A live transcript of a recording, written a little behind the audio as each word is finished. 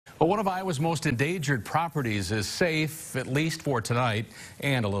Well, one of Iowa's most endangered properties is safe, at least for tonight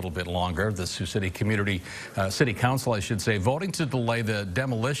and a little bit longer. The Sioux City City Council, I should say, voting to delay the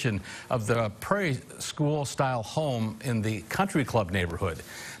demolition of the Prairie School-style home in the Country Club neighborhood.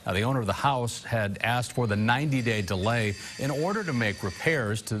 Now, the owner of the house had asked for the 90-day delay in order to make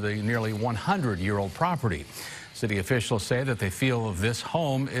repairs to the nearly 100-year-old property. City officials say that they feel this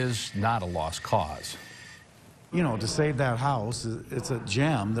home is not a lost cause. You know, to save that house, it's a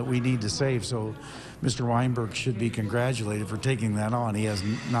gem that we need to save, so Mr. Weinberg should be congratulated for taking that on. He has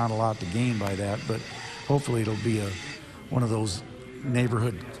not a lot to gain by that, but hopefully it'll be one of those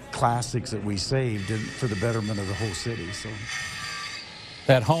neighborhood classics that we saved for the betterment of the whole city. So.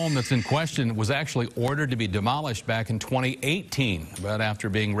 That home that's in question was actually ordered to be demolished back in 2018, but after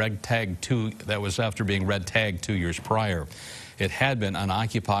being red tagged 2 years prior. It had been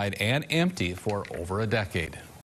unoccupied and empty for over a decade.